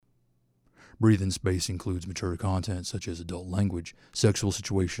Breathe-in space includes mature content such as adult language, sexual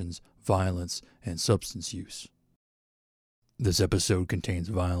situations, violence, and substance use. This episode contains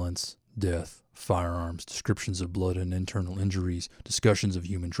violence, death, firearms, descriptions of blood and internal injuries, discussions of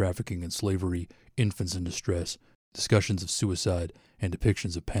human trafficking and slavery, infants in distress, discussions of suicide, and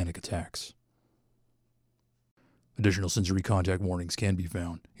depictions of panic attacks. Additional sensory contact warnings can be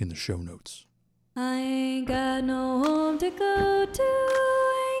found in the show notes. I ain't got no home to go to,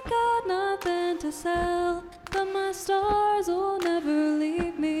 ain't got nothing to sell, but my stars will never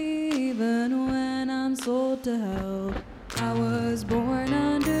leave me, even when I'm sold to hell. I was born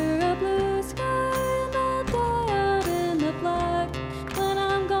under a blue sky, and I'll die out in the black. When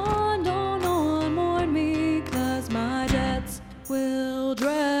I'm gone, don't no one mourn me, 'cause my debts will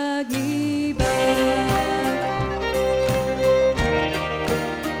drag me back.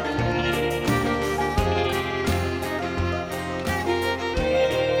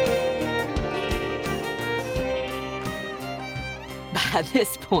 At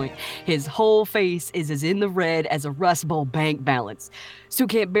this point, his whole face is as in the red as a Rust Bowl bank balance. Sue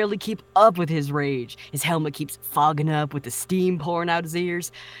can't barely keep up with his rage. His helmet keeps fogging up with the steam pouring out his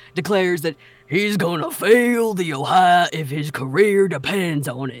ears. Declares that he's gonna fail the Ohio if his career depends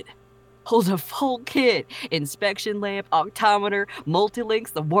on it. Pulls a full kit, inspection lamp, octometer,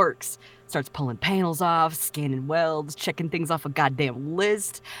 multi-links, the works. Starts pulling panels off, scanning welds, checking things off a goddamn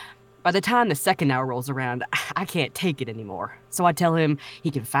list. By the time the second hour rolls around, I can't take it anymore. So I tell him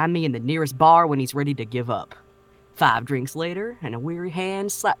he can find me in the nearest bar when he's ready to give up. 5 drinks later, and a weary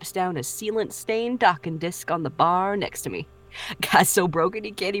hand slaps down a sealant-stained docking disc on the bar next to me. Guy's so broken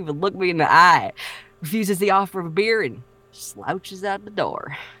he can't even look me in the eye. Refuses the offer of a beer and slouches out the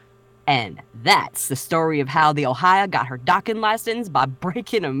door. And that's the story of how the Ohio got her docking license by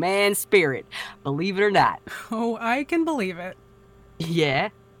breaking a man's spirit. Believe it or not. Oh, I can believe it. Yeah?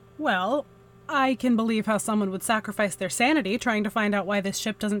 Well, I can believe how someone would sacrifice their sanity trying to find out why this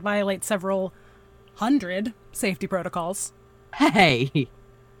ship doesn't violate several hundred safety protocols. Hey!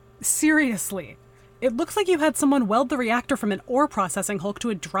 Seriously. It looks like you had someone weld the reactor from an ore processing hulk to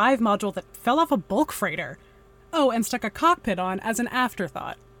a drive module that fell off a bulk freighter. Oh, and stuck a cockpit on as an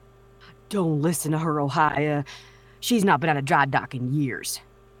afterthought. Don't listen to her, Ohio. She's not been at a dry dock in years.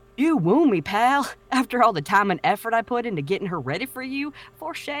 You wound me, pal. After all the time and effort I put into getting her ready for you,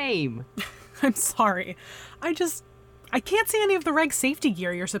 for shame. I'm sorry. I can't see any of the reg safety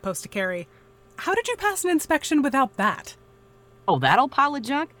gear you're supposed to carry. How did you pass an inspection without that? Oh, that old pile of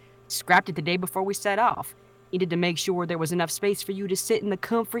junk? Scrapped it the day before we set off. Needed to make sure there was enough space for you to sit in the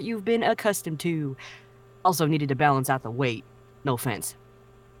comfort you've been accustomed to. Also needed to balance out the weight. No offense.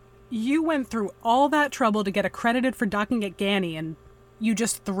 You went through all that trouble to get accredited for docking at Ganny, and you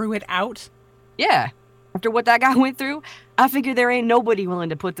just threw it out? Yeah. After what that guy went through, I figure there ain't nobody willing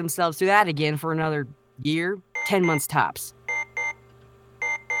to put themselves through that again for another year, 10 months tops.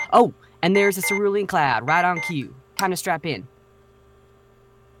 Oh, and there's a cerulean cloud right on cue. Time to strap in.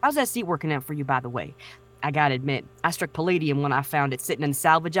 How's that seat working out for you, by the way? I gotta admit, I struck palladium when I found it sitting in the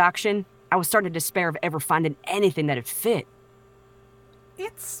salvage auction. I was starting to despair of ever finding anything that'd fit.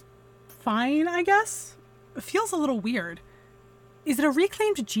 It's fine, I guess. It feels a little weird. Is it a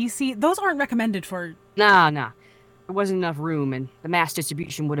reclaimed GC? Those aren't recommended for... Nah. There wasn't enough room, and the mass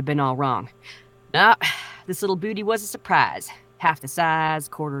distribution would have been all wrong. Nah, this little booty was a surprise. Half the size,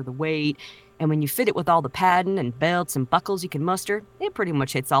 quarter the weight, and when you fit it with all the padding and belts and buckles you can muster, it pretty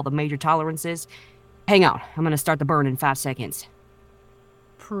much hits all the major tolerances. Hang on, I'm gonna start the burn in 5 seconds.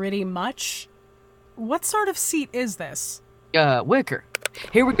 Pretty much? What sort of seat is this? Wicker.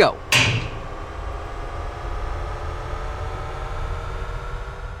 Here we go.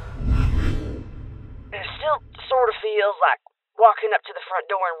 It still sort of feels like walking up to the front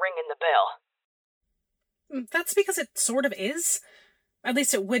door and ringing the bell. That's because it sort of is. At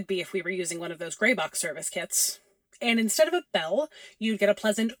least it would be if we were using one of those gray box service kits. And instead of a bell, you'd get a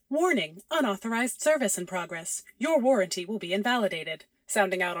pleasant warning, unauthorized service in progress. Your warranty will be invalidated,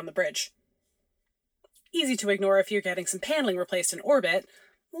 sounding out on the bridge. Easy to ignore if you're getting some paneling replaced in orbit,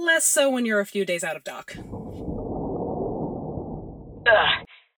 less so when you're a few days out of dock.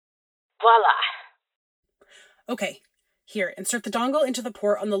 Voila. Okay, here, insert the dongle into the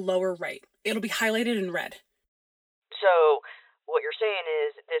port on the lower right. It'll be highlighted in red. So, what you're saying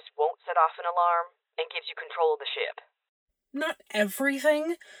is this won't set off an alarm and gives you control of the ship? Not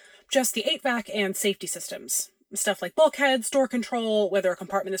everything, just the 8-vac and safety systems. Stuff like bulkheads, door control, whether a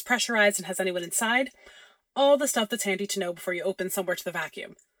compartment is pressurized and has anyone inside. All the stuff that's handy to know before you open somewhere to the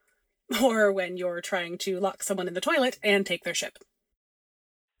vacuum. Or when you're trying to lock someone in the toilet and take their ship.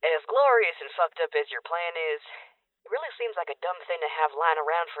 As glorious and fucked up as your plan is, it really seems like a dumb thing to have lying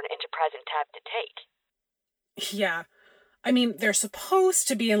around for an enterprising type to take. Yeah. I mean, they're supposed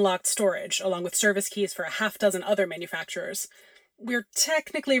to be in locked storage, along with service keys for a half dozen other manufacturers. We're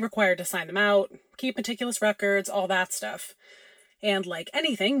technically required to sign them out, keep meticulous records, all that stuff. And like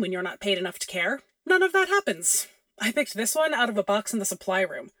anything, when you're not paid enough to care, none of that happens. I picked this one out of a box in the supply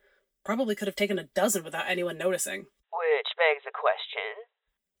room. Probably could have taken a dozen without anyone noticing. Which begs the question.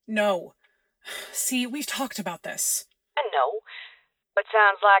 No. See, we've talked about this. I know, but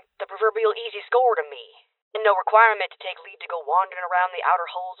sounds like the proverbial easy score to me. And no requirement to take leave to go wandering around the outer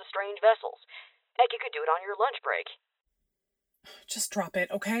holes of strange vessels. Heck, you could do it on your lunch break. Just drop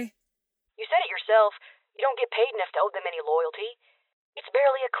it, okay? You said it yourself. You don't get paid enough to owe them any loyalty. It's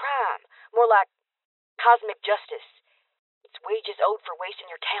barely a crime. More like cosmic justice. It's wages owed for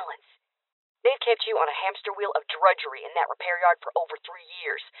wasting your talents. They've kept you on a hamster wheel of drudgery in that repair yard for over 3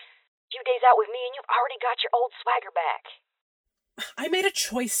 years. A few days out with me and you've already got your old swagger back. I made a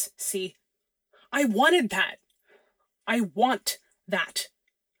choice, see? I wanted that. I want that.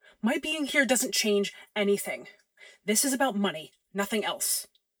 My being here doesn't change anything. This is about money, nothing else.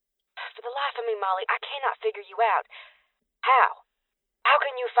 For the life of me, Molly, I cannot figure you out. How? How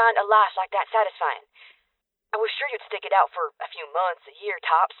can you find a life like that satisfying? I was sure you'd stick it out for a few months, a year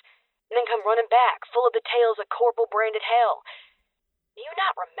tops, and then come running back, full of the tales of corporal-branded hell. Do you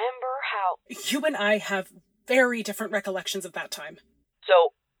not remember how... You and I have very different recollections of that time.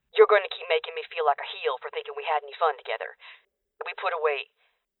 So, you're going to keep making me feel like a heel for thinking we had any fun together. We put away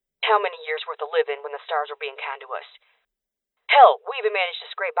how many years' worth of living when the stars were being kind to us? Hell, we even managed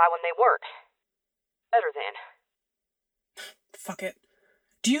to scrape by when they weren't. Better then. Fuck it.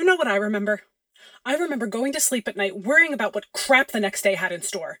 Do you know what I remember? I remember going to sleep at night worrying about what crap the next day had in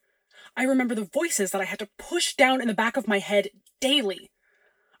store. I remember the voices that I had to push down in the back of my head daily.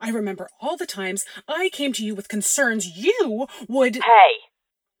 I remember all the times I came to you with concerns you would... Hey!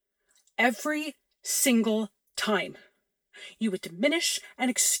 Every single time. You would diminish and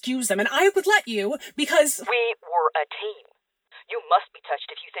excuse them, and I would let you because... We were a team. You must be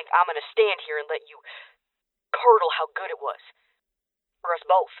touched if you think I'm going to stand here and let you curdle how good it was. For us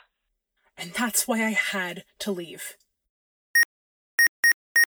both. And that's why I had to leave.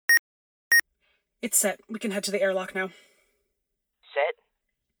 It's set. We can head to the airlock now. Set?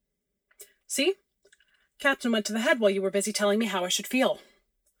 See? Captain went to the head while you were busy telling me how I should feel.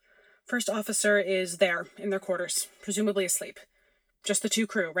 First officer is there, in their quarters, presumably asleep. Just the 2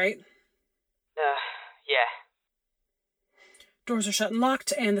 crew, right? Yeah. Doors are shut and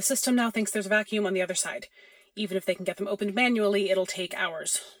locked, and the system now thinks there's a vacuum on the other side. Even if they can get them opened manually, it'll take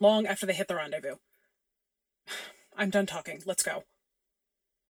hours, long after they hit the rendezvous. I'm done talking. Let's go.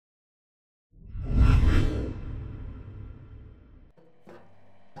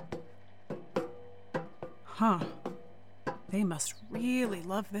 Huh. They must really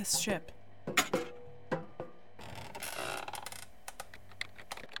love this ship.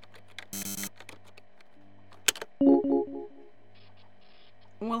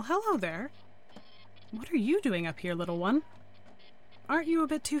 Well, hello there. What are you doing up here, little one? Aren't you a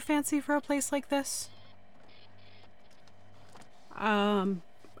bit too fancy for a place like this?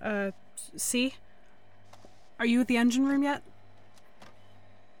 See? Are you at the engine room yet?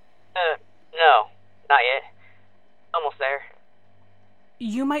 No, not yet. Almost there.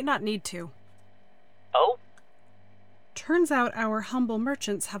 You might not need to. Oh? Turns out our humble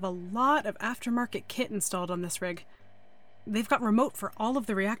merchants have a lot of aftermarket kit installed on this rig. They've got remote for all of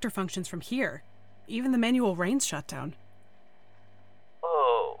the reactor functions from here. Even the manual rains shutdown.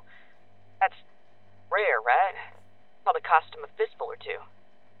 Oh. That's rare, right? Probably cost him a fistful or two.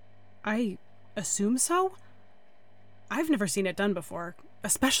 I assume so? I've never seen it done before,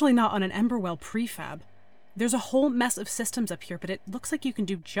 especially not on an Emberwell prefab. There's a whole mess of systems up here, but it looks like you can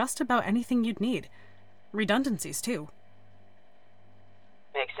do just about anything you'd need. Redundancies, too.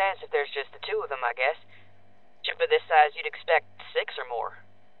 Makes sense if there's just the 2 of them, I guess. Ship of this size, you'd expect 6 or more.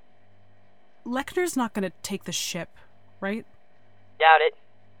 Lechner's not going to take the ship, right? Doubt it.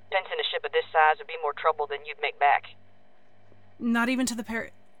 Fencing a ship of this size would be more trouble than you'd make back. Not even to the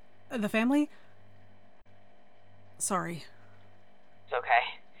family? Sorry. It's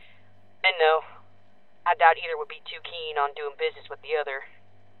okay. And no, I doubt either would be too keen on doing business with the other.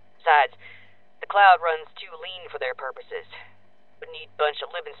 Besides, the cloud runs too lean for their purposes. Would need a bunch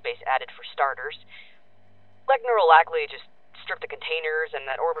of living space added for starters. Lechner will likely just strip the containers and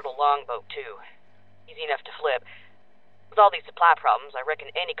that orbital longboat too. Easy enough to flip. With all these supply problems, I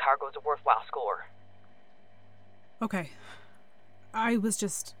reckon any cargo's a worthwhile score. Okay. I was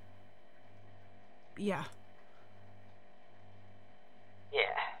just... Yeah.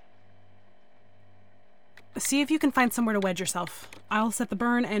 Yeah. See if you can find somewhere to wedge yourself. I'll set the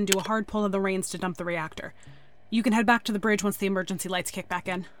burn and do a hard pull of the reins to dump the reactor. You can head back to the bridge once the emergency lights kick back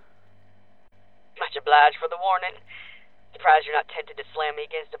in. Much obliged for the warning. Surprised you're not tempted to slam me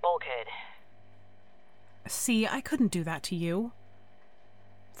against a bulkhead. See, I couldn't do that to you.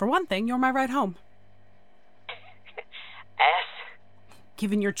 For one thing, you're my ride home. Ass?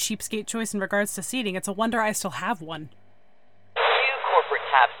 Given your cheapskate choice in regards to seating, it's a wonder I still have one. You corporate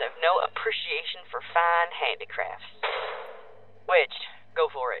types have no appreciation for fine handicrafts. Wedged. Go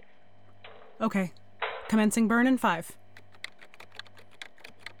for it. Okay. Commencing burn in 5.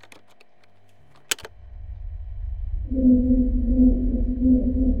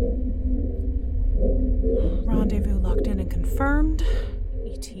 Rendezvous locked in and confirmed.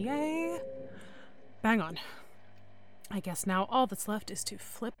 ETA. Bang on. I guess now all that's left is to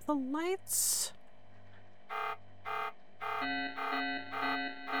flip the lights.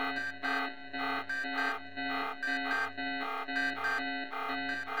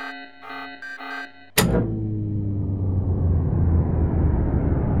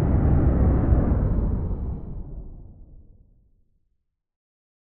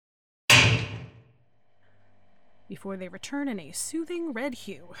 Before they return in a soothing red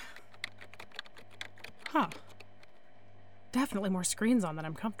hue. Huh. Definitely more screens on than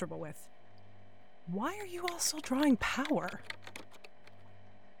I'm comfortable with. Why are you all still drawing power?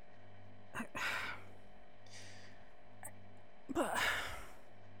 But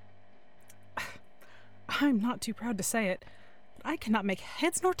I'm not too proud to say it, but I cannot make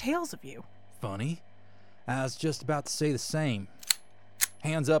heads nor tails of you. Funny. I was just about to say the same.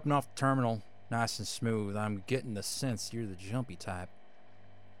 Hands up and off the terminal. Nice and smooth. I'm getting the sense you're the jumpy type.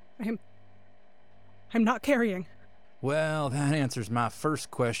 I'm not carrying. Well, that answers my first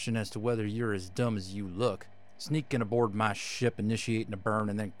question as to whether you're as dumb as you look. Sneaking aboard my ship, initiating a burn,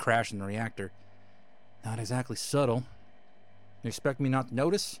 and then crashing the reactor. Not exactly subtle. You expect me not to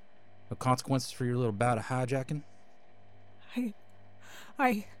notice? No consequences for your little bout of hijacking?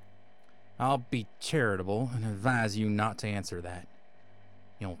 I'll be charitable and advise you not to answer that.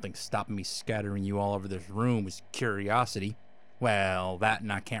 You don't think stopping me scattering you all over this room was curiosity? Well, that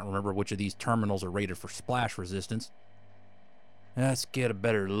and I can't remember which of these terminals are rated for splash resistance. Let's get a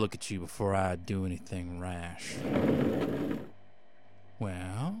better look at you before I do anything rash.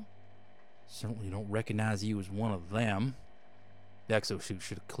 Well, certainly don't recognize you as one of them. The exosuit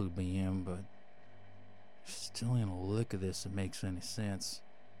should have clued me in, but still ain't a lick of this that makes any sense.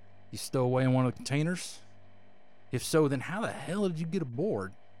 You stowed away in one of the containers? If so, then how the hell did you get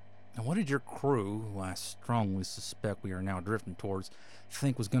aboard? And what did your crew, who I strongly suspect we are now drifting towards,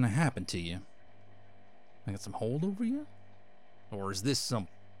 think was going to happen to you? I got some hold over you? Or is this some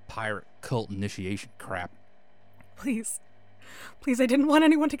pirate cult initiation crap? Please, I didn't want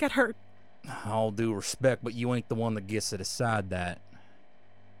anyone to get hurt. All due respect, but you ain't the one that gets to decide that.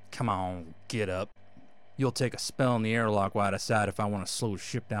 Come on, get up. You'll take a spell in the airlock while I decide if I want to slow the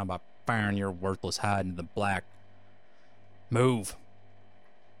ship down by firing your worthless hide into the black. Move.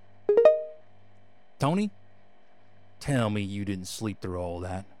 Tony, tell me you didn't sleep through all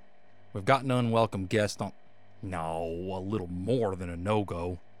that. We've got an unwelcome guest on... No, a little more than a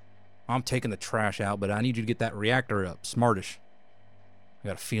no-go. I'm taking the trash out, but I need you to get that reactor up. Smartish. I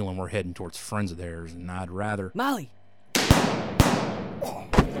got a feeling we're heading towards friends of theirs, and I'd rather... Molly!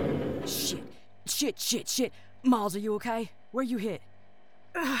 Shit. Miles, are you okay? Where you hit?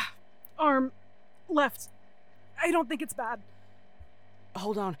 Arm. Left. I don't think it's bad.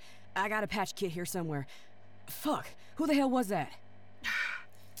 Hold on. I got a patch kit here somewhere. Fuck. Who the hell was that?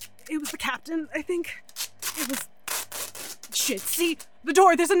 It was the captain, I think. It was... Shit, see? The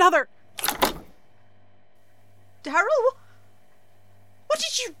door, there's another! Daryl? What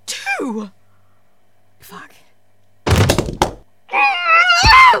did you do? Fuck.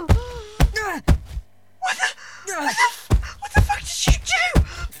 What the fuck did you do?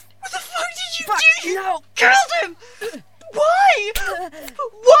 What the fuck did you do? You no. killed him! Why?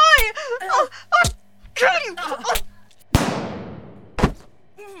 Why? I'll kill you!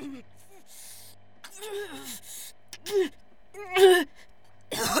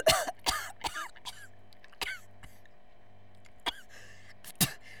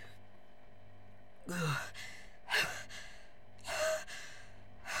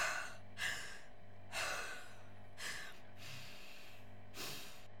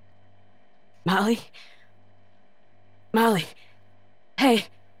 Molly. Hey,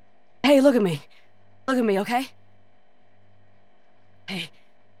 look at me. Look at me, okay? Hey,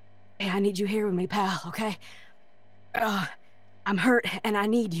 I need you here with me, pal, okay? I'm hurt and I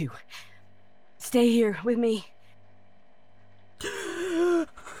need you. Stay here with me.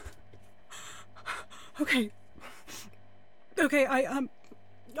 Okay. Okay,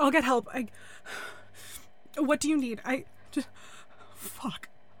 I'll get help. What do you need? Fuck,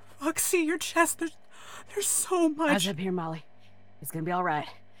 see your chest. There's so much. Eyes up here, Molly. It's gonna be all right.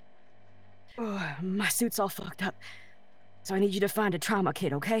 Oh, my suit's all fucked up, so I need you to find a trauma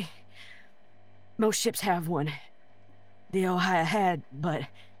kit, okay? Most ships have one. The Ohio had, but...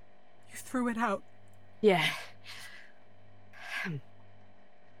 You threw it out. Yeah.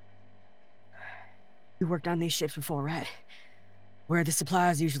 You worked on these ships before, right? Where are the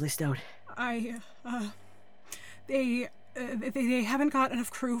supplies usually stowed? They haven't got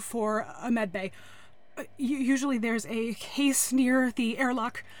enough crew for a med bay. Usually there's a case near the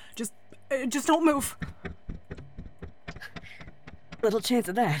airlock. Just don't move. Little chance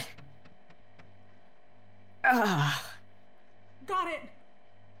of that. Got it.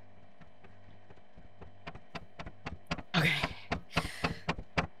 Okay.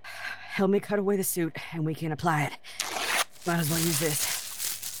 Help me cut away the suit, and we can apply it. Might as well use this.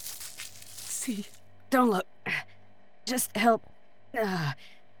 See. Don't look. Just help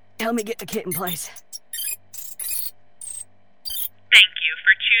me get the kit in place. Thank you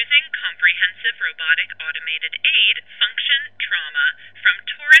for choosing Comprehensive Robotic Automated Aid Function Trauma from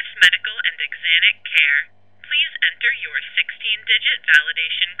Taurus Medical and Exanic Care. Please enter your 16-digit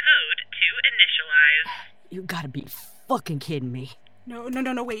validation code to initialize. You gotta be fucking kidding me. No,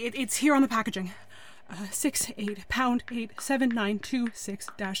 wait. It's here on the packaging. 68 pound 8 7926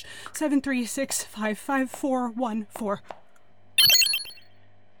 736555414.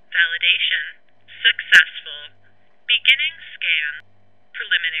 Validation successful. Beginning scan.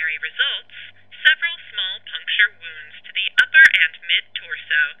 Preliminary results: several small puncture wounds to the upper and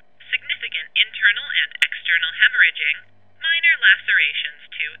mid-torso, significant internal and external hemorrhaging, minor lacerations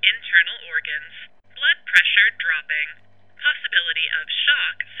to internal organs, blood pressure dropping, possibility of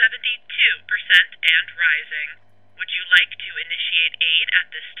shock 72% and rising. Would you like to initiate aid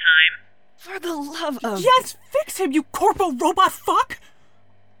at this time? For the love of... Yes, fix him, you corpo robot fuck!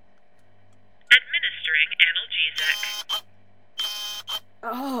 Administering analgesic.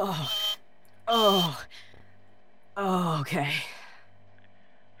 Okay.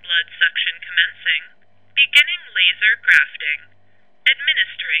 Blood suction commencing. Beginning laser grafting.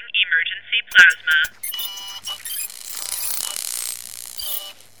 Administering emergency plasma.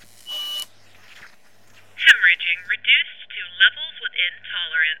 Hemorrhaging reduced to levels within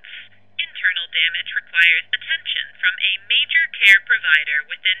tolerance. Internal damage requires attention from a major care provider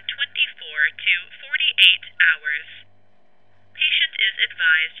within 24 to 48 hours. Patient is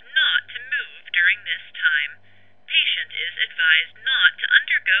advised not to move during this time. Patient is advised not to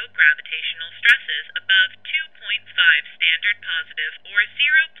undergo gravitational stresses above 2.5 standard positive or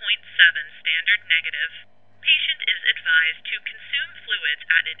 0.7 standard negative. Patient is advised to consume fluids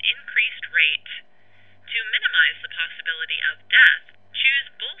at an increased rate. To minimize the possibility of death,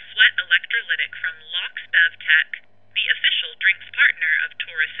 choose Bull Sweat Electrolytic from Locks BevTech, the official drinks partner of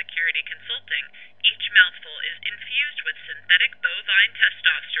Taurus Security Consulting. Each mouthful is infused with synthetic bovine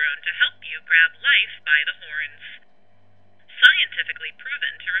testosterone to help you grab life by the horns. Scientifically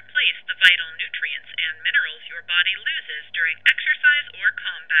proven to replace the vital nutrients and minerals your body loses during exercise or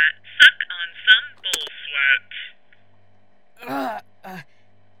combat. Suck on some bull sweat.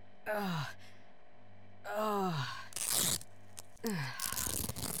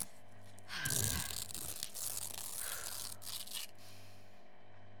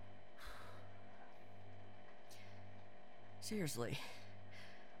 Seriously,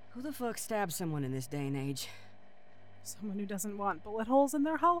 who the fuck stabs someone in this day and age? Someone who doesn't want bullet holes in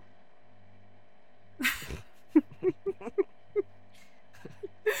their hull?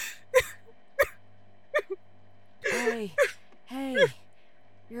 Hey,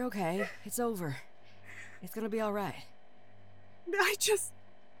 you're okay. It's over. It's gonna be all right.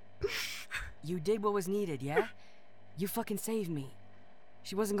 You did what was needed, yeah? You fucking saved me.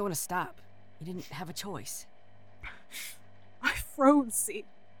 She wasn't going to stop. You didn't have a choice. I froze, see?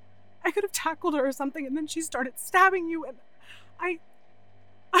 I could have tackled her or something, and then she started stabbing you, and I'm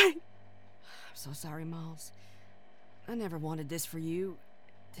so sorry, Miles. I never wanted this for you,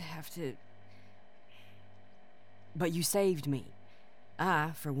 to have to... But you saved me.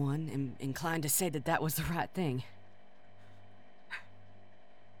 I, for one, am inclined to say that that was the right thing.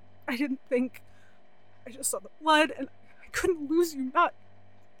 I didn't think. I just saw the blood, and I couldn't lose you, not...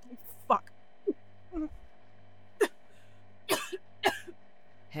 Fuck.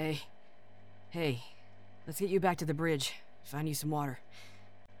 Hey, let's get you back to the bridge. Find you some water.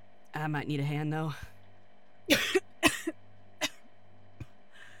 I might need a hand, though.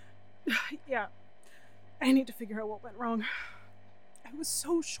 Yeah. I need to figure out what went wrong. I was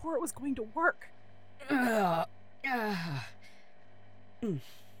so sure it was going to work. Uh, uh, mm.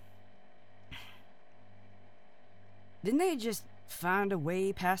 Didn't they just find a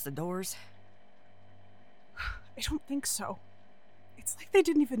way past the doors? I don't think so. It's like they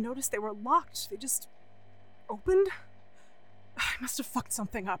didn't even notice they were locked. They just opened? I must have fucked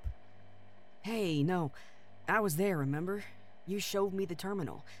something up. Hey, no. I was there, remember? You showed me the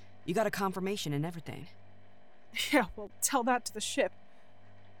terminal. You got a confirmation and everything. Yeah, well, tell that to the ship.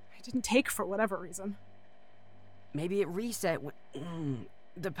 I didn't take for whatever reason. Maybe it reset when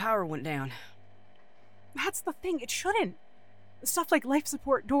the power went down. That's the thing, it shouldn't. Stuff like life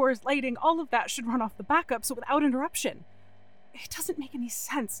support, doors, lighting, all of that should run off the backup so without interruption. It doesn't make any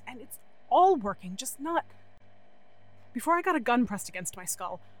sense, and it's all working, just not... Before I got a gun pressed against my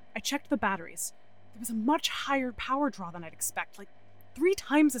skull, I checked the batteries. There was a much higher power draw than I'd expect, like 3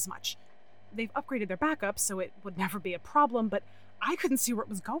 times as much. They've upgraded their backup, so it would never be a problem, but I couldn't see where it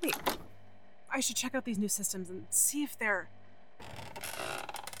was going. I should check out these new systems and see if they're...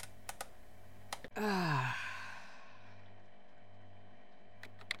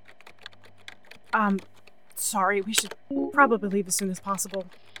 Sorry, we should probably leave as soon as possible.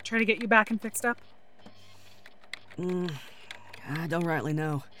 Try to get you back and fixed up. I don't rightly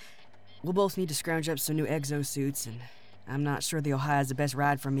know. We'll both need to scrounge up some new exosuits, and I'm not sure the Ohio's the best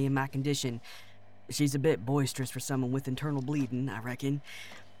ride for me in my condition. She's a bit boisterous for someone with internal bleeding, I reckon.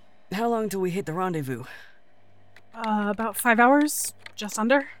 How long till we hit the rendezvous? About 5 hours, just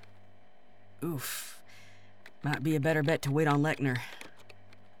under. Oof. Might be a better bet to wait on Lechner.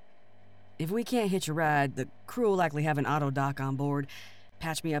 If we can't hitch a ride, the crew will likely have an auto dock on board.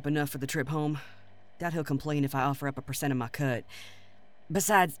 Patch me up enough for the trip home. Doubt he'll complain if I offer up a % of my cut.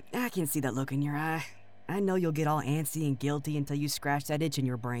 Besides, I can see that look in your eye. I know you'll get all antsy and guilty until you scratch that itch in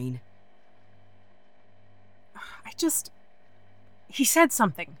your brain. He said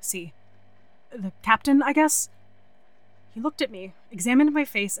something, see? The captain, I guess? He looked at me, examined my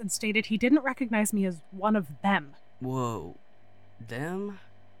face, and stated he didn't recognize me as one of them. Whoa. Them?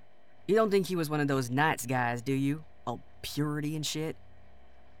 You don't think he was one of those Knights guys, do you? All purity and shit?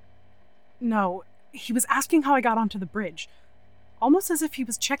 No, he was asking how I got onto the bridge. Almost as if he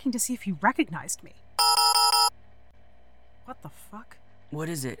was checking to see if he recognized me. What the fuck? What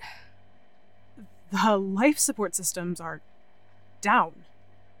is it? The life support systems are down.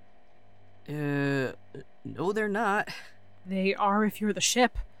 No, they're not. They are if you're the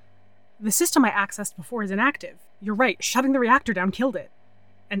ship. The system I accessed before is inactive. You're right, shutting the reactor down killed it.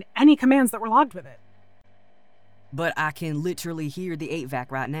 And any commands that were logged with it. But I can literally hear the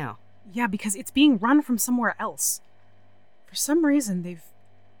 8-vac right now. Yeah, because it's being run from somewhere else. For some reason, they've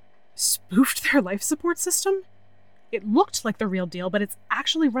spoofed their life support system? It looked like the real deal, but it's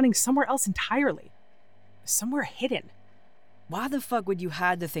actually running somewhere else entirely. Somewhere hidden. Why the fuck would you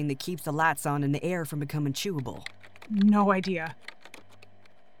hide the thing that keeps the lights on and the air from becoming chewable? No idea.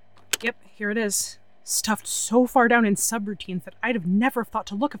 Yep, here it is. Stuffed so far down in subroutines that I'd have never thought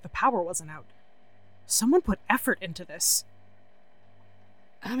to look if the power wasn't out. Someone put effort into this.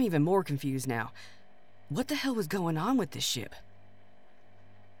 I'm even more confused now. What the hell was going on with this ship?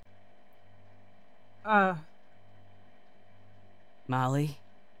 Molly?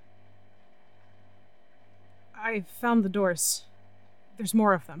 I found the doors. There's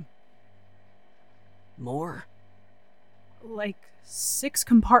more of them. More? Like 6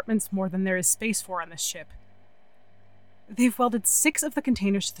 compartments more than there is space for on this ship. They've welded 6 of the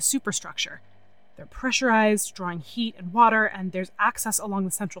containers to the superstructure. They're pressurized, drawing heat and water, and there's access along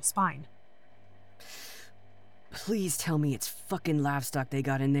the central spine. Please tell me it's fucking livestock they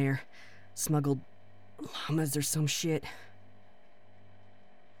got in there. Smuggled llamas or some shit.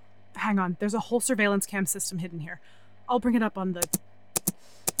 Hang on, there's a whole surveillance cam system hidden here. I'll bring it up on the...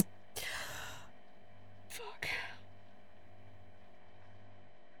 Fuck.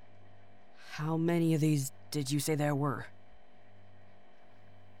 How many of these did you say there were?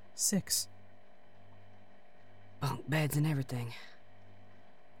 6. Bunk beds and everything.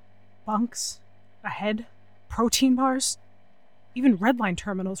 Bunks, a head, protein bars, even redline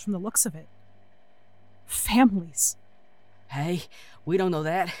terminals from the looks of it. Families. Hey, we don't know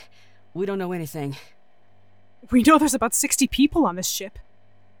that. We don't know anything. We know there's about 60 people on this ship.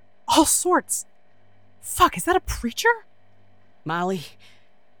 All sorts. Fuck, is that a preacher? Molly,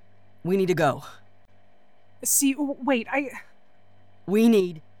 we need to go. See, wait, We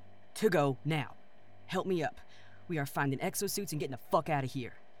need to go now. Help me up. We are finding exosuits and getting the fuck out of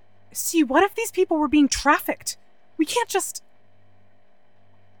here. See, what if these people were being trafficked? We can't just...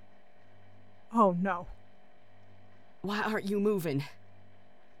 Oh, no. Why aren't you moving?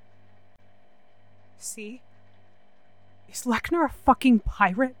 See? Is Lechner a fucking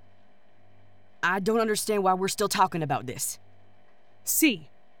pirate? I don't understand why we're still talking about this. C,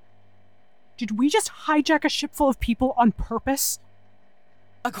 did we just hijack a ship full of people on purpose?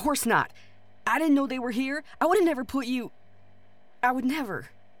 Of course not. I didn't know they were here. I would have never put you... I would never.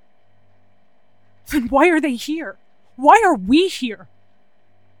 Then why are they here? Why are we here?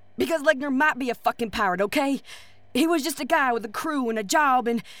 Because Legner might be a fucking pirate, okay? He was just a guy with a crew and a job,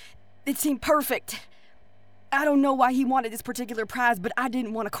 and it seemed perfect. I don't know why he wanted this particular prize, but I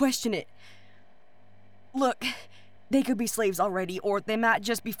didn't want to question it. Look, they could be slaves already, or they might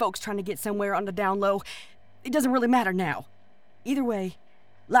just be folks trying to get somewhere on the down low. It doesn't really matter now. Either way,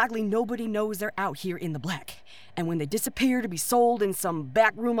 likely nobody knows they're out here in the black. And when they disappear to be sold in some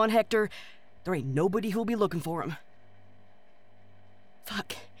back room on Hector, there ain't nobody who'll be looking for them.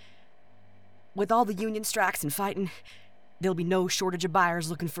 Fuck. With all the union strikes and fighting, there'll be no shortage of buyers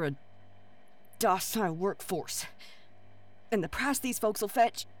looking for a docile workforce. And the price these folks will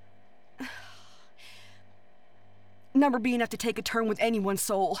fetch... never be enough to take a turn with anyone's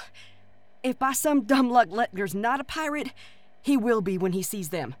soul. If by some dumb luck Letger's not a pirate, he will be when he sees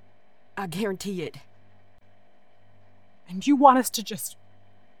them. I guarantee it. And you want us to just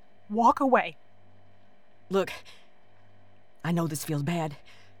walk away? Look, I know this feels bad,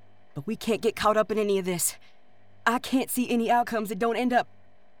 but we can't get caught up in any of this. I can't see any outcomes that don't end up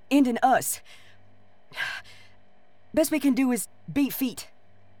ending us. Best we can do is beat feet.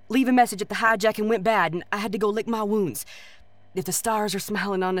 Leave a message if the hijacking went bad and I had to go lick my wounds. If the stars are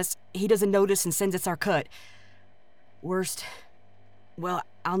smiling on us, he doesn't notice and sends us our cut. Worst, well,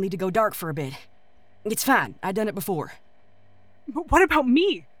 I'll need to go dark for a bit. It's fine, I've done it before. But what about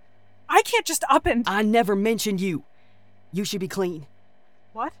me? I can't just up and... I never mentioned you. You should be clean.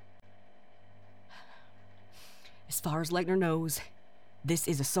 What? As far as Legner knows, this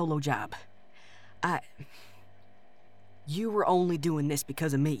is a solo job. You were only doing this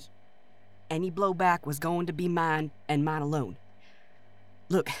because of me. Any blowback was going to be mine and mine alone.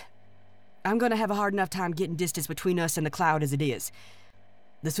 Look, I'm gonna have a hard enough time getting distance between us and the cloud as it is.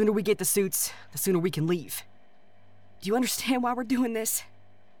 The sooner we get the suits, the sooner we can leave. Do you understand why we're doing this?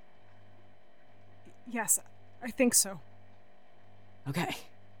 Yes, I think so. Okay.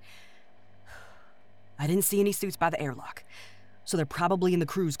 I didn't see any suits by the airlock, so they're probably in the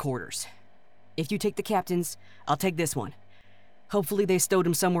crew's quarters. If you take the captain's, I'll take this one. Hopefully they stowed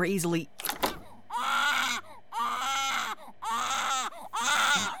him somewhere easily.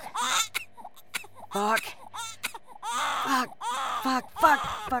 Fuck. Fuck. Fuck.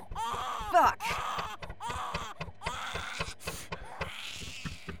 Fuck. Fuck. Fuck.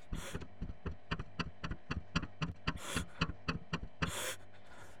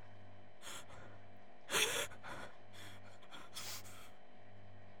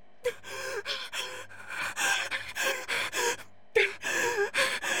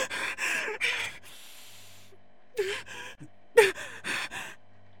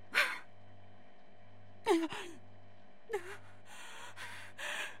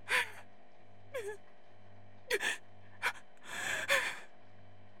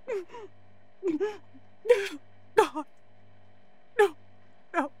 God. No.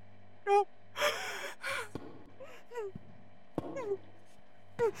 No. No.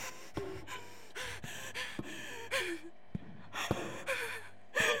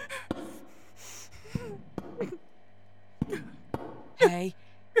 Hey.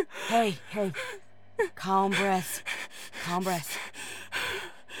 Hey. Hey. Calm breaths. Calm breaths.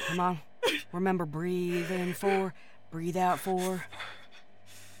 Come on. Remember, breathe in 4, breathe out 4.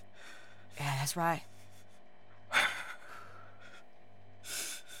 Yeah, that's right.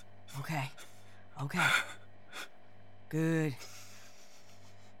 Okay. Okay. Good.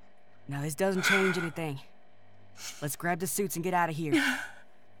 Now, this doesn't change anything. Let's grab the suits and get out of here.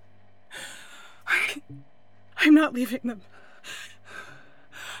 I'm not leaving them.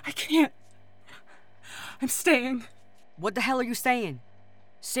 I can't. I'm staying. What the hell are you saying?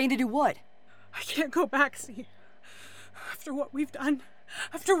 Saying to do what? I can't go back, see. After what we've done.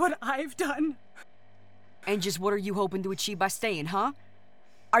 After what I've done. And just what are you hoping to achieve by staying, huh?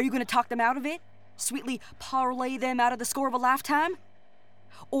 Are you gonna talk them out of it? Sweetly parlay them out of the score of a lifetime?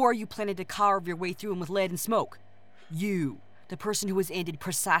 Or are you planning to carve your way through them with lead and smoke? You, the person who has ended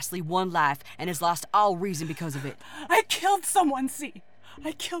precisely one life and has lost all reason because of it. I killed someone, see.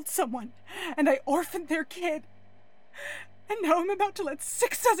 I killed someone, and I orphaned their kid. And now I'm about to let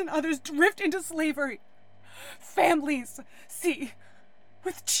 6 dozen others drift into slavery. Families, see,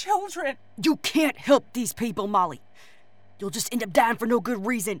 with children. You can't help these people, Molly. You'll just end up dying for no good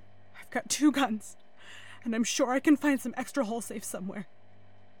reason. I've got 2 guns, and I'm sure I can find some extra hull safe somewhere.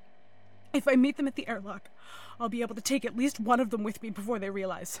 If I meet them at the airlock, I'll be able to take at least one of them with me before they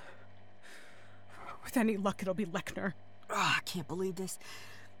realize. With any luck, it'll be Lechner. I can't believe this.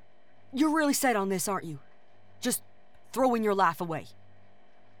 You're really set on this, aren't you? Just throwing your life away.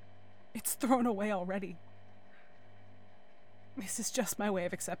 It's thrown away already. This is just my way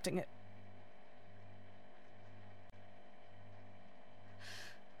of accepting it.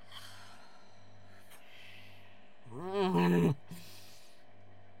 For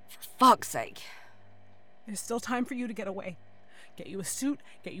fuck's sake. There's still time for you to get away. Get you a suit,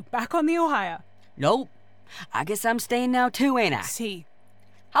 get you back on the Ohio. Nope. I guess I'm staying now too, ain't I? See,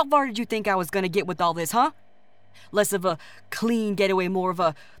 How far did you think I was gonna get with all this, huh? Less of a clean getaway, more of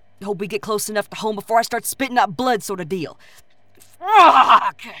a hope we get close enough to home before I start spitting out blood sort of deal.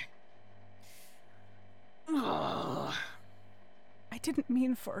 Fuck! I didn't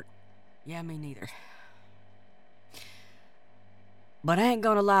mean for... Yeah, me neither. But I ain't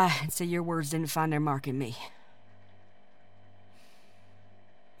gonna lie and say your words didn't find their mark in me.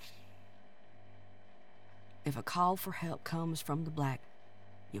 If a call for help comes from the black,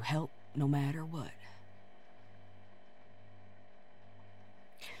 you help no matter what.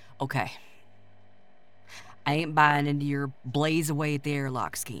 Okay. I ain't buying into your blaze away at the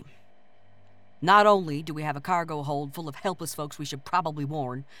airlock scheme. Not only do we have a cargo hold full of helpless folks we should probably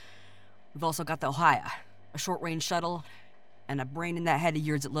warn, we've also got the Ohio, a short-range shuttle, and a brain in that head of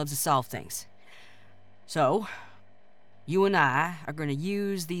yours that loves to solve things. So, you and I are going to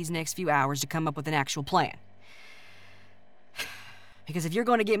use these next few hours to come up with an actual plan. Because if you're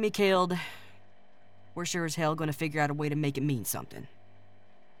going to get me killed, we're sure as hell going to figure out a way to make it mean something.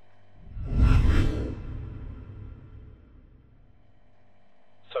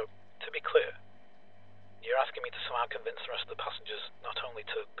 So, to be clear, you're asking me to somehow convince the rest of the passengers not only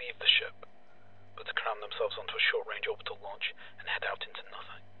to leave the ship, but to cram themselves onto a short-range orbital launch and head out into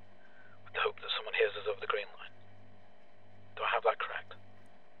nothing, with the hope that someone hears us over the green line. Do I have that correct?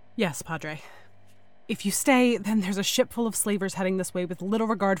 Yes, Padre. If you stay, then there's a ship full of slavers heading this way with little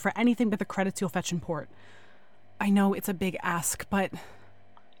regard for anything but the credits you'll fetch in port. I know it's a big ask, but...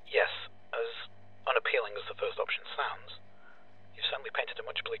 Yes, as unappealing as the first option sounds, you've certainly painted a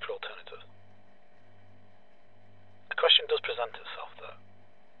much bleaker alternative. A question does present itself, though.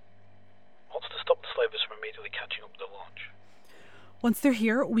 What's to stop the slavers from immediately catching up with the launch? Once they're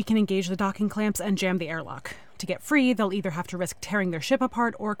here, we can engage the docking clamps and jam the airlock. To get free, they'll either have to risk tearing their ship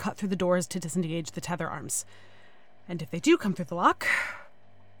apart or cut through the doors to disengage the tether arms. And if they do come through the lock,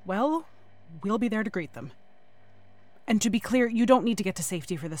 well, we'll be there to greet them. And to be clear, you don't need to get to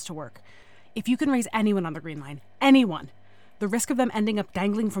safety for this to work. If you can raise anyone on the Green Line, anyone, the risk of them ending up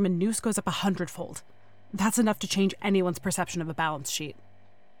dangling from a noose goes up 100-fold. That's enough to change anyone's perception of a balance sheet.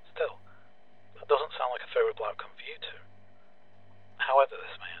 Still, that doesn't sound like a favourable outcome for you two. However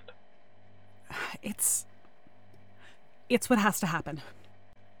this may end. It's what has to happen.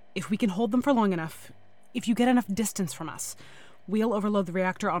 If we can hold them for long enough, if you get enough distance from us, we'll overload the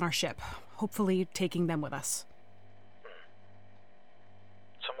reactor on our ship, hopefully taking them with us.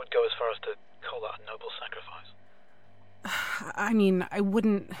 Some would go as far as to call that a noble sacrifice. I mean, I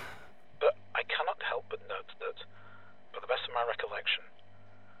wouldn't... But I cannot help but note that, for the best of my recollection,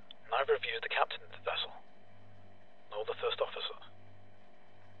 neither of you is the captain of the vessel, nor the first officer.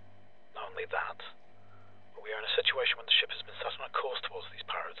 Not only that, but we are in a situation when the ship has been set on a course towards these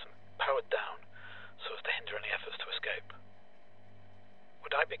pirates and powered down so as to hinder any efforts to escape.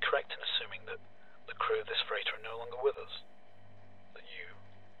 Would I be correct in assuming that the crew of this freighter are no longer with us? That you,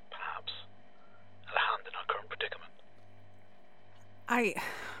 perhaps, had a hand in our current predicament?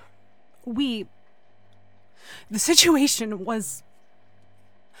 The situation was...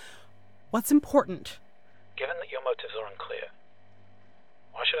 What's important? Given that your motives are unclear,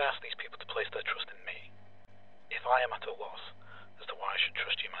 why should I ask these people to place their trust in me, if I am at a loss as to why I should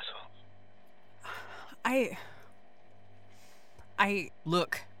trust you myself?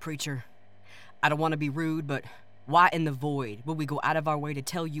 Look, preacher, I don't want to be rude, but why in the void would we go out of our way to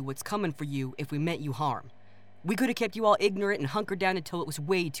tell you what's coming for you if we meant you harm? We could have kept you all ignorant and hunkered down until it was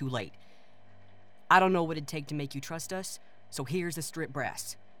way too late. I don't know what it'd take to make you trust us, so here's the strip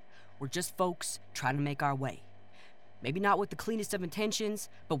brass. We're just folks trying to make our way. Maybe not with the cleanest of intentions,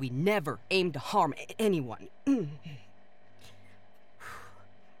 but we never aim to harm anyone.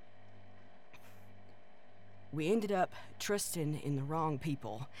 We ended up trusting in the wrong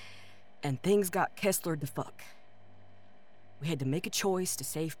people, and things got Kesslered the fuck. We had to make a choice to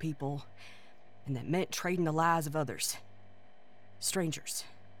save people, and that meant trading the lives of others. Strangers.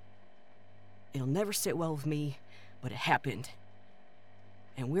 It'll never sit well with me, but it happened.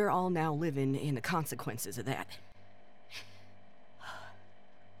 And we're all now living in the consequences of that.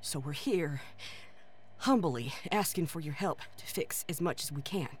 So we're here, humbly asking for your help to fix as much as we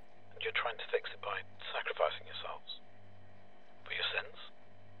can. And you're trying to fix it by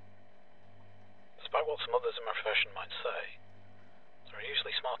despite what some others in my profession might say, there are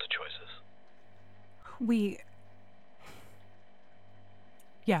usually smarter choices.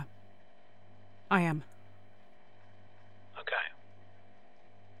 Yeah. I am. Okay,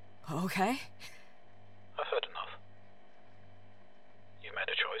 Okay. I've heard enough. You made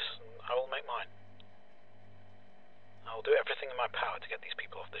a choice, and I will make mine. I will do everything in my power to get these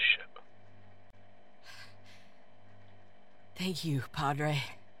people off this ship. Thank you, Padre.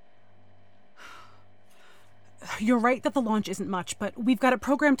 You're right that the launch isn't much, but we've got it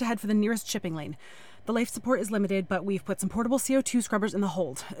programmed to head for the nearest shipping lane. The life support is limited, but we've put some portable CO2 scrubbers in the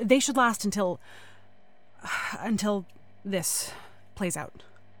hold. They should last until this plays out.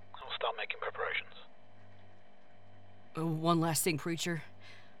 I'll start making preparations. One last thing, Preacher.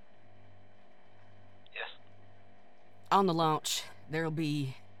 Yes? On the launch, there'll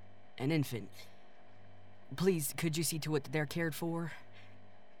be an infant. Please, could you see to it that they're cared for?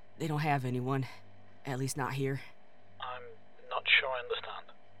 They don't have anyone. At least not here. I'm not sure I understand.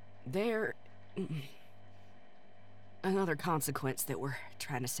 They're... another consequence that we're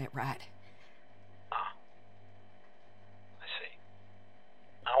trying to set right. Ah. I see.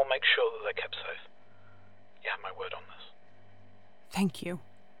 I will make sure that they're kept safe. You have my word on this. Thank you.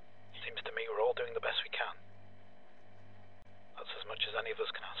 Seems to me we're all doing the best we can. That's as much as any of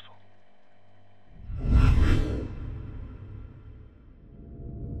us can ask for.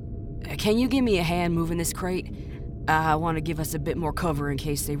 Can you give me a hand moving this crate? I want to give us a bit more cover in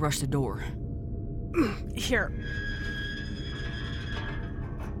case they rush the door. Here.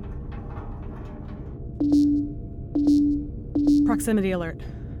 Proximity alert.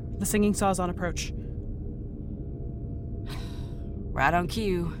 The singing saw's on approach. Right on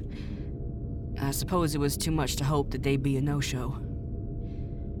cue. I suppose it was too much to hope that they'd be a no-show.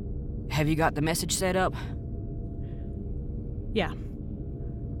 Have you got the message set up? Yeah.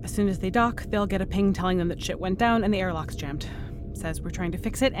 As soon as they dock, they'll get a ping telling them that shit went down and the airlock's jammed. Says we're trying to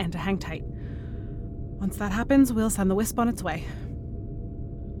fix it and to hang tight. Once that happens, we'll send the Wisp on its way.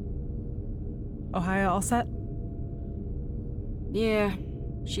 Ohio all set? Yeah,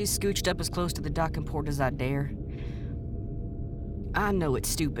 she's scooched up as close to the docking port as I dare. I know it's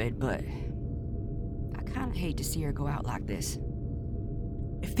stupid, but I kinda hate to see her go out like this.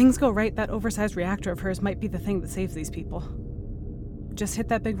 If things go right, that oversized reactor of hers might be the thing that saves these people. Just hit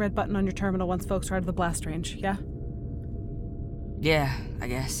that big red button on your terminal once folks are out of the blast range, yeah? Yeah, I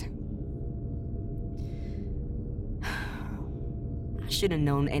guess. I should have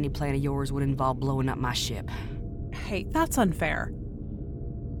known any plan of yours would involve blowing up my ship. Hey, that's unfair.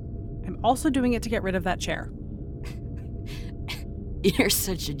 I'm also doing it to get rid of that chair. You're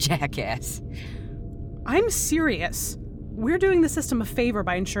such a jackass. I'm serious. We're doing the system a favor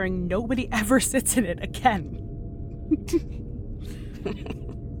by ensuring nobody ever sits in it again.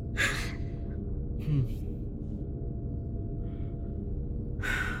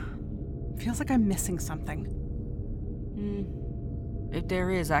 Feels like I'm missing something. If there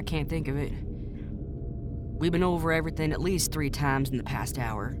is, I can't think of it. We've been over everything at least 3 times in the past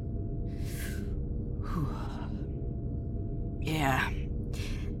hour. Yeah.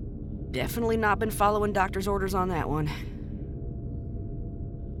 Definitely not been following doctor's orders on that one.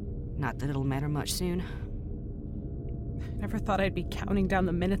 Not that it'll matter much soon. Never thought I'd be counting down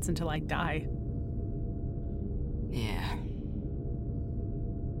the minutes until I die. Yeah.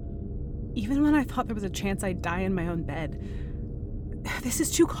 Even when I thought there was a chance I'd die in my own bed, this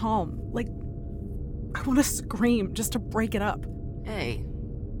is too calm. Like, I want to scream just to break it up. Hey,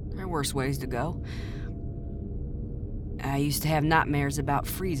 there are worse ways to go. I used to have nightmares about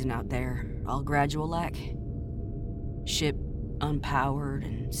freezing out there, all gradual like. Ship unpowered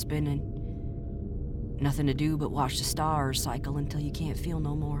and spinning. Nothing to do but watch the stars cycle until you can't feel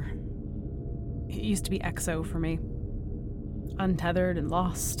no more. It used to be EXO for me. Untethered and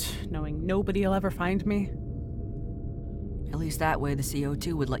lost, knowing nobody'll ever find me. At least that way the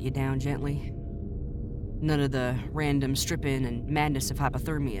CO2 would let you down gently. None of the random stripping and madness of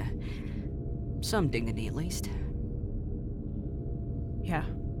hypothermia. Some dignity, at least. Yeah.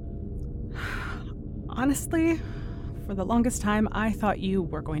 Honestly, for the longest time, I thought you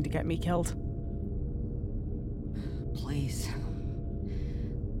were going to get me killed. Please.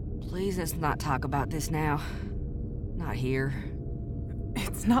 Please, let's not talk about this now. Not here.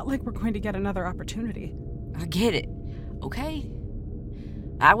 It's not like we're going to get another opportunity. I get it, okay?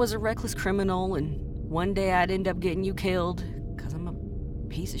 I was a reckless criminal, and one day I'd end up getting you killed, because I'm a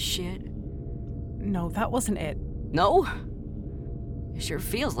piece of shit. No, that wasn't it. No? It sure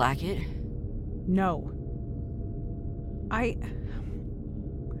feels like it. No.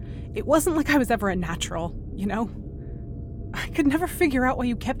 It wasn't like I was ever a natural, you know? I could never figure out why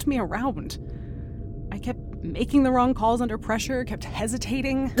you kept me around. kept making the wrong calls under pressure, kept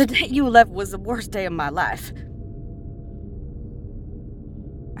hesitating. The day you left was the worst day of my life.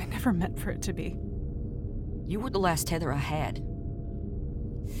 I never meant for it to be. You were the last tether I had.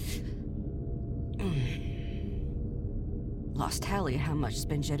 Lost tally of how much has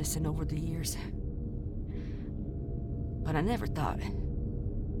been jettisoned over the years. But I never thought.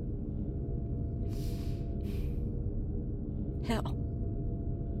 Hell.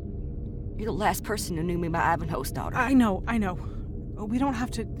 You're the last person who knew me by Ivanhoe's daughter. I know. We don't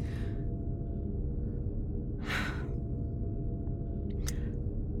have to...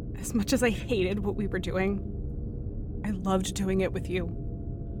 As much as I hated what we were doing, I loved doing it with you.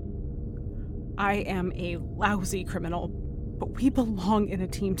 I am a lousy criminal, but we belong in a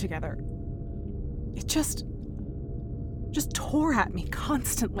team together. It just tore at me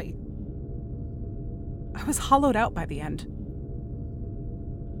constantly. I was hollowed out by the end.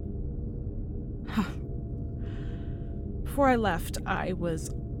 Before I left, I was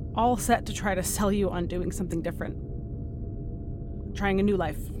all set to try to sell you on doing something different. Trying a new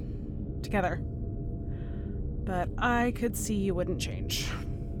life. Together. But I could see you wouldn't change.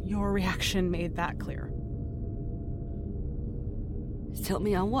 Your reaction made that clear. Tell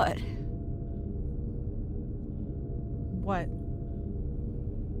me on what? What?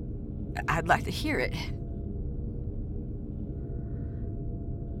 I'd like to hear it.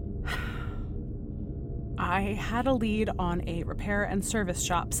 I had a lead on a repair and service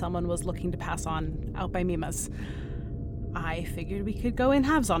shop someone was looking to pass on out by Mima's. I figured we could go in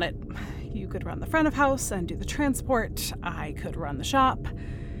halves on it. You could run the front of house and do the transport. I could run the shop.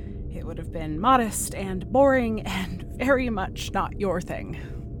 It would have been modest and boring and very much not your thing.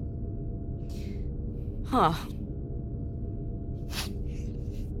 Huh.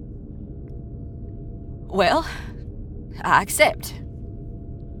 Well, I accept.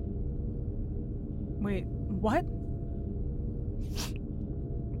 Wait, what?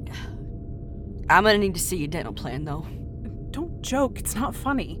 I'm gonna need to see your dental plan, though. Don't joke, it's not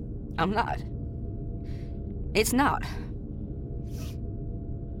funny. I'm not. It's not.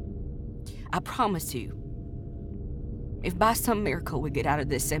 I promise you, if by some miracle we get out of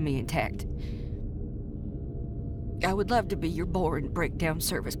this semi-intact, I would love to be your boring breakdown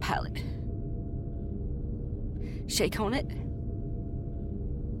service pilot. Shake on it?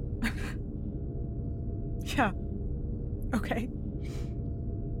 Yeah. Okay.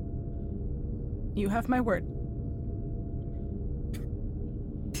 You have my word.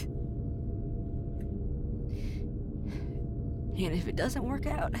 And if it doesn't work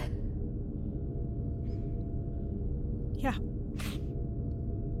out... Yeah.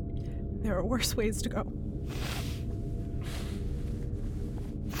 There are worse ways to go.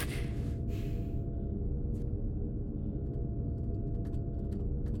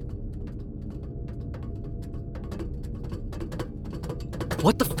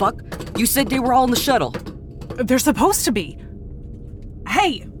 What the fuck? You said they were all in the shuttle. They're supposed to be.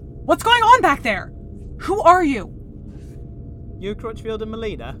 Hey, what's going on back there? Who are you? You Crutchfield and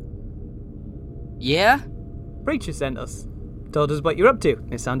Melina? Yeah? Preacher sent us. Told us what you're up to.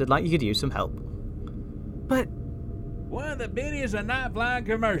 It sounded like you could use some help. But... One of the beauties of night flying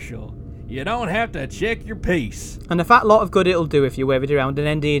commercial. You don't have to check your piece. And a fat lot of good it'll do if you wave it around and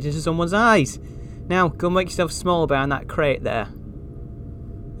end it into someone's eyes. Now, go make yourself small behind that crate there.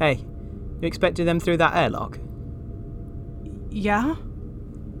 Hey, you expected them through that airlock? Yeah?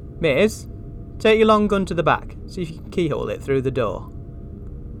 Miz, take your long gun to the back. See if you can keyhole it through the door.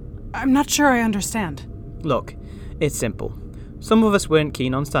 I'm not sure I understand. Look, it's simple. Some of us weren't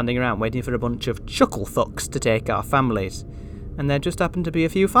keen on standing around waiting for a bunch of chuckle thucks to take our families. And there just happened to be a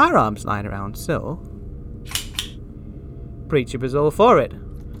few firearms lying around, so... Preacher was all for it.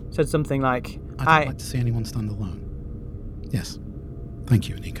 Said something like, I don't like to see anyone stand alone. Yes. Thank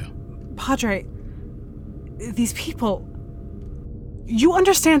you, Nico. Padre, these people... You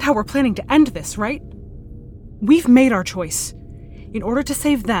understand how we're planning to end this, right? We've made our choice. In order to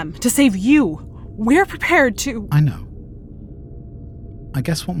save them, to save you, we're prepared to... I know. I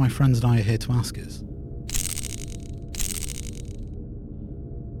guess what my friends and I are here to ask is...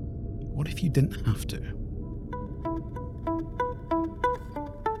 What if you didn't have to?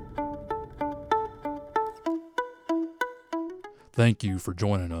 Thank you for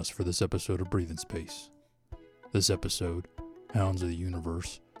joining us for this episode of Breathing Space. This episode, Hounds of the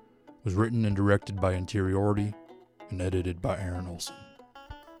Universe, was written and directed by Interiority and edited by Aaron Olson.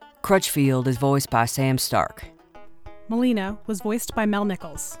 Crutchfield is voiced by Sam Stark. Melina was voiced by Mel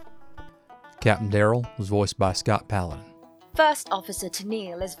Nichols. Captain Darrell was voiced by Scott Paladin. First Officer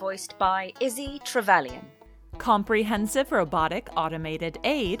Tennille is voiced by Izzy Trevelyan. Comprehensive Robotic Automated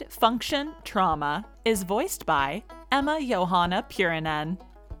Aid Function Trauma is voiced by Emma Johanna Purinen.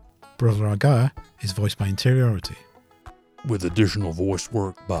 Brother Argyle is voiced by Interiority. With additional voice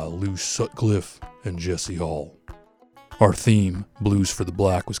work by Lou Sutcliffe and Jesse Hall. Our theme, Blues for the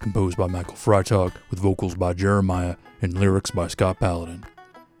Black, was composed by Michael Freitag, with vocals by Jeremiah and lyrics by Scott Paladin.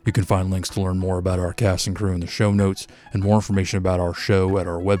 You can find links to learn more about our cast and crew in the show notes, and more information about our show at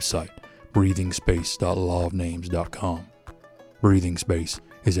our website, breathingspace.lawofnames.com. Breathing Space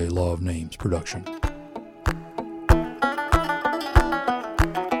is a Law of Names production.